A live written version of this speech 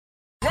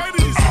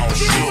Ladies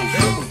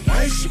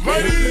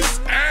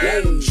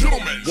and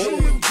gentlemen,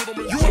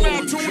 you are now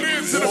tuned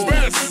in to the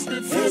best.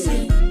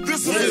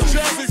 This is the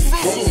Jazze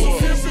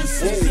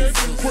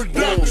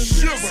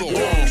production.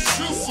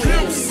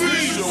 Pimp C,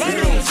 ladies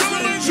and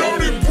gentlemen,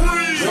 Jody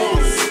breeze.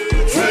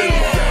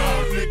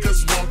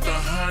 Niggas want the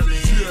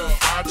honey.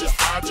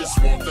 I just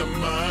want the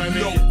money.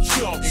 No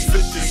chumps,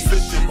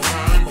 50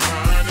 behind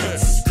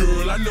it.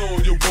 Girl, I know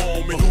you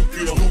want me. Who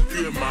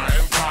give my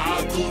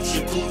empire?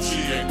 Gucci,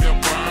 ain't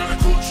that bride?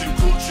 Gucci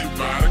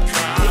by the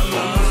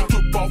collar.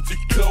 Strip off your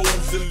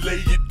clothes and lay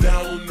it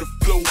down on the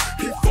floor.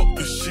 He fucked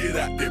the shit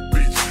out that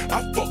bitch.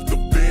 I fucked the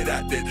bed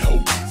out that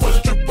hoe. Well,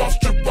 strip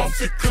off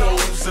your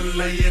clothes and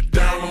lay it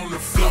down on the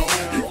floor.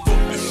 He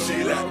fucked the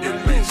shit out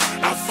that bitch.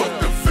 I fucked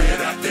the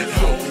bed out that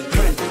hoe.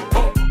 Hey,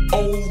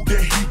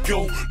 there he go.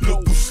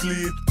 Look who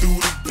slid through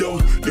the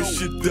door. This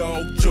shit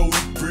dog Jody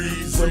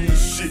breeze. I'm the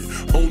shit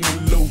on the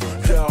low.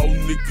 Y'all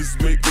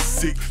niggas make me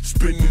sick.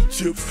 Spinning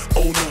chips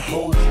on the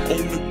hoe.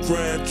 On the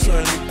grind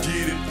trying to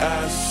get it.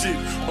 I shit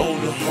on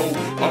the hoe.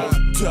 Off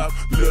top,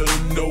 let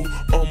her know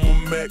I'm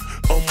a Mac,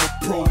 I'm a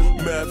pro.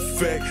 Matter of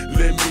fact,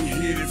 let me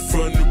hit it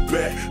from the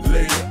back.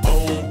 Later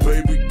on,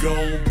 baby,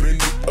 gone.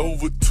 Bend it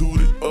over, toot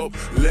it up.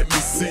 Let me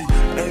see.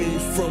 I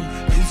ain't from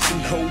Houston,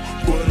 ho,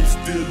 but I'm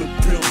still a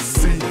Pimp C.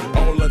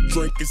 All I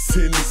drink is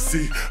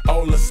Hennessy.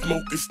 All I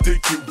smoke is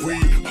sticky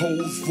weed.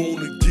 Hoes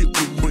wanna get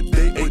with me, but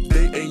they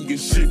ain't get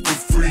shit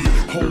for free.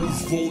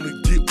 Hoes wanna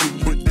get with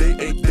me, but they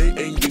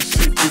ain't get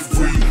shit for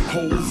free.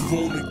 Hoes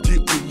wanna get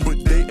with me, but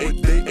they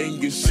ain't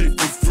get shit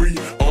for free.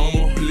 I'm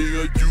a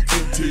player, you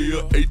can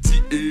tell.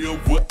 ATL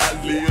where I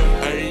live.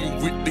 I ain't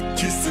with the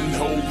kissing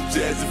hoes.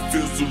 Jazze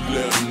feels so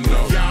let them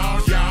know.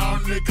 Y'all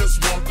niggas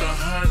want the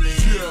honey.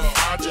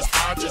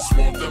 I just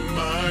want the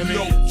money.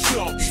 No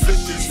chumps,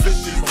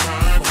 50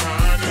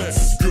 behind it.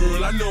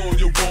 Girl, I know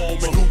you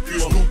want me. Who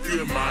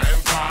give my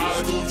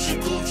empire? Gucci,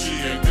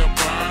 ain't that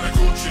bride?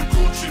 Gucci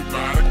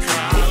by the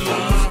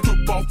collar.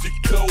 Strip off your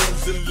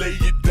clothes and lay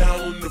it down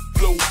on the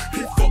floor.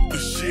 He fucked the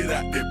shit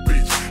out that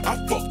bitch. I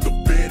fucked the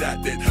bed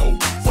out that hoe.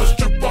 Well,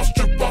 strip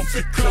off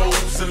your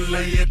clothes and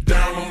lay it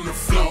down on the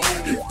floor.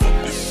 He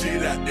fucked the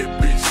shit out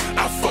that bitch.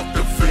 I fucked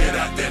the bed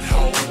out that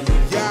hoe.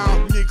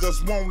 Y'all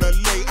niggas wanna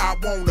lay, I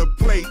wanna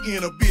play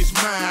in a bitch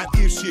mind.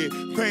 If she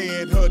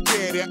paying her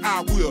daddy,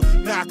 I will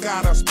knock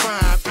out her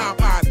spine. I'm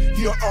out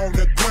here on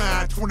the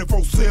grind,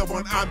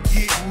 24/7, I'm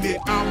getting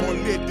it. I'ma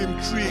let them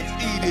tricks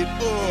eat it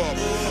up.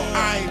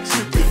 I ain't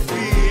tripping,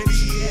 bitch.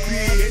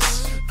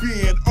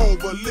 Being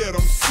over, let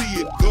them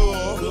see it,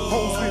 girl.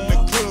 Hoes in the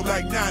club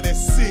like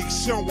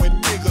 96,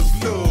 showing niggas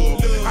love.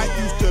 I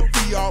used to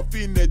be off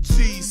in the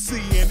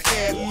GC in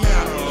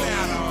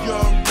Atlanta.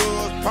 Young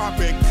girls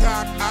popping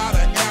cock out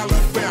of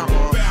Alabama.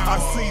 I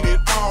seen it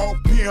all,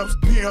 pimps,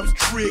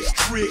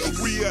 tricks,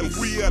 real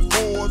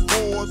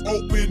whores,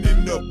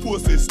 opening the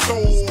pussy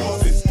stores.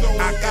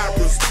 I got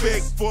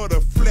respect for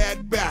the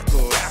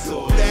flatbackers.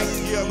 Black,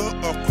 yellow,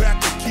 or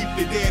cracker, keep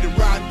the daddy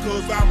riding,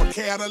 cause I'm a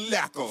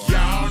Cadillacer.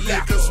 Y'all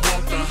niggas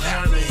want the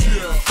honey.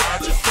 I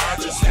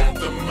just want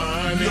the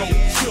money. No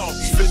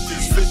chumps,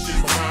 50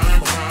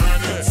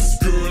 behind it.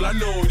 Girl, I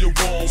know you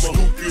want me.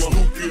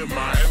 Who give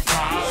my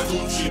empire?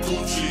 Gucci,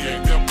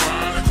 ain't that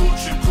bride?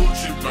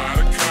 Gucci by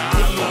the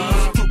collar.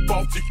 Strip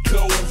off your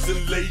clothes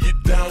and lay it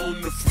down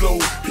on the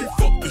floor. He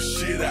fucked the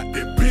shit out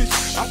that bitch.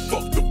 I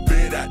fucked the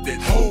bed out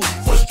that hoe.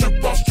 Well,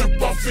 strip off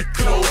your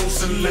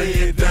clothes and lay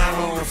it down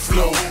on the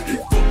floor. He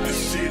fucked the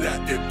shit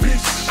out that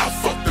bitch. I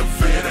fucked the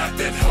bed out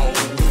that hoe.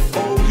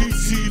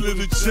 To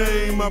the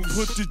chain, I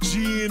put the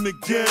G in the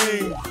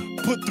game.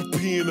 Put the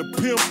P in the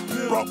pimp,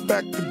 brought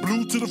back the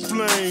blue to the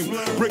flame.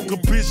 Break a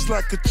bitch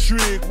like a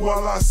trick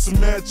while I some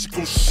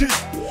magical shit.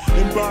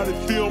 And body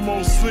feel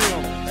more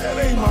slim, that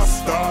ain't my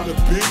starter,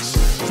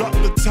 bitch. Drop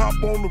the top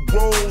on the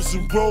rolls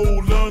and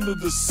roll under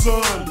the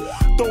sun.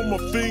 Throw my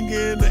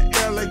finger in the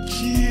air like,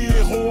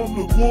 yeah, ho, I'm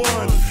the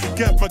one.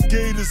 Got my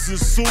gators and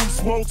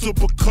suits,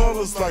 multiple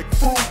colors like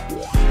fruit.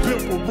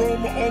 Pimp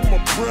aroma on my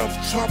breath,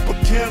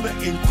 Tropicana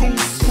and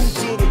goose.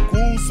 To the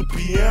grooves of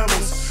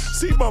pianos.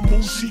 See my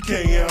move, she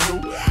can't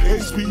handle.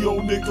 HBO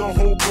nigga,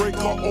 whole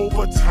breaker,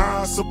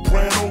 overtime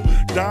soprano.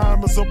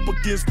 Diamonds up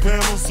against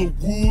panels of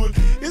wood.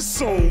 It's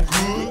so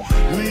good.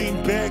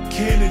 Lean back,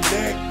 cannon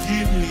back,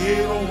 getting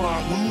head on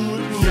my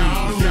hood.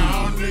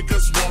 Y'all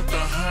niggas want the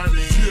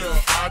honey.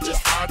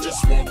 I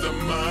just want the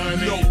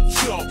money. No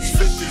chumps,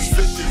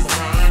 50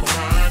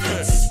 behind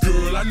it.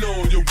 Girl, I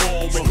know you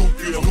want me. Who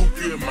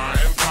give my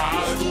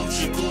empire?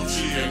 Gucci,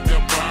 ain't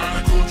that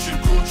bride? Gucci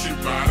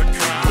by the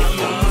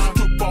collar.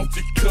 Strip off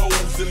your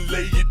clothes and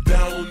lay it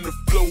down on the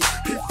floor.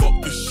 He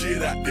fucked the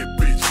shit out that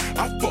bitch.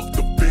 I fucked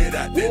the bed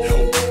out that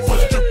hoe. Well,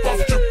 strip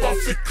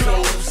off your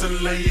clothes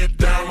and lay it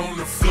down on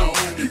the floor.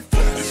 He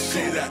fucked the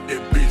shit out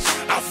that bitch.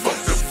 I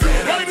fucked the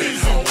bed out that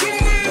hoe.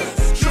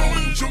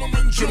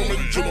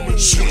 Gentlemen,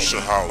 Swisha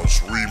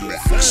House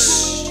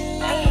remix.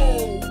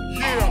 Oh,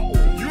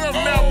 yeah. You have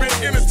now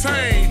been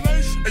entertained,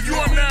 and you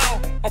are now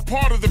a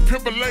part of the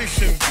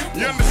Pimpalation.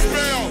 You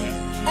understand?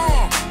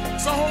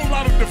 It's a whole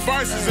lot of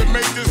devices that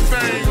make this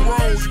thing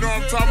roll, you know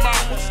what I'm talking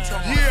about?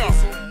 Yeah,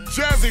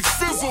 Jazze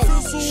Fizzle,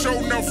 Show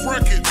Enough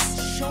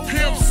Records,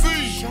 Pimp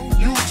C,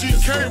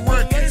 UGK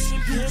Records,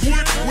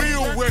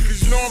 Wheel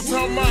Records, you know what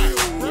I'm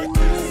talking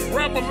about?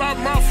 Rap a lot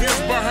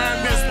Mafia's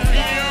behind this.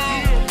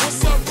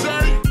 What's up,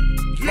 Jay?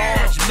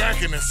 Large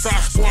Mackin and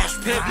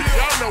Sasquatch Pimp,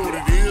 y'all know what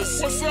it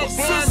is. What's up,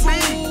 Blind B?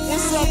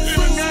 What's up,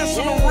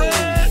 International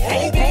Red?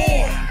 Oh boy.